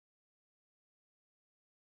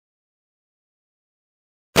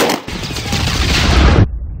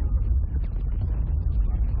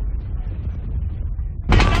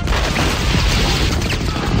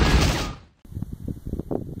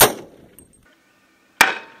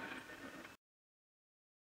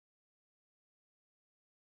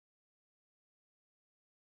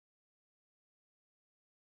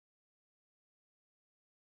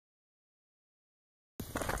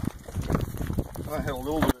I hit a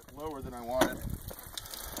little bit lower than I wanted.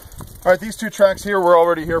 All right, these two tracks here were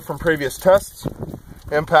already here from previous tests.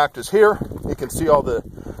 Impact is here. You can see all the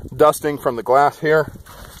dusting from the glass here.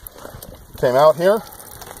 Came out here.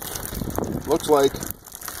 Looks like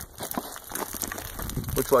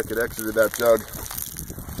it exited that jug.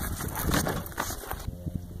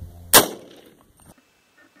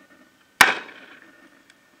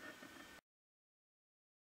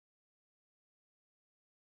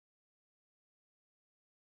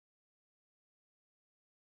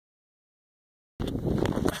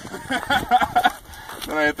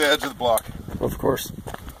 Then I hit the edge of the block. Of course.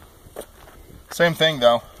 Same thing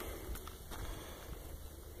though.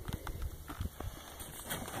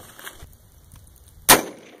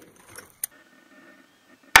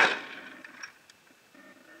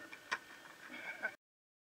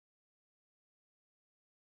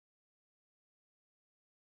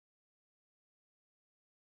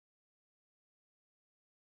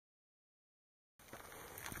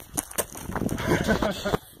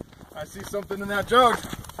 I see something in that jug.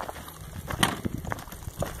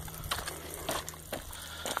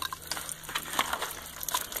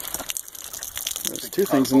 There's two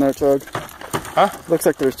things in that jug. Huh? Looks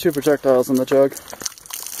like there's two projectiles in the jug.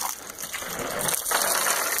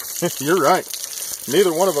 You're right.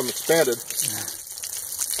 Neither one of them expanded.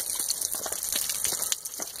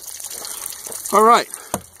 All right.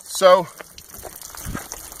 So,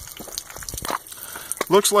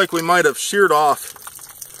 looks like we might have sheared off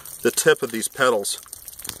the tip of these pedals,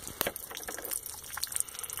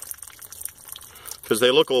 because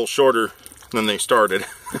they look a little shorter than they started.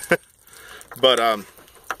 But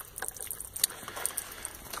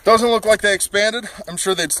doesn't look like they expanded. I'm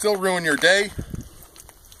sure they'd still ruin your day.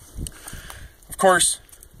 Of course,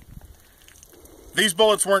 these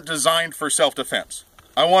bullets weren't designed for self-defense.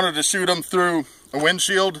 I wanted to shoot them through a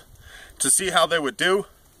windshield to see how they would do,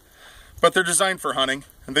 but they're designed for hunting,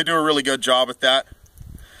 and they do a really good job at that.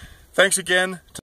 Thanks again.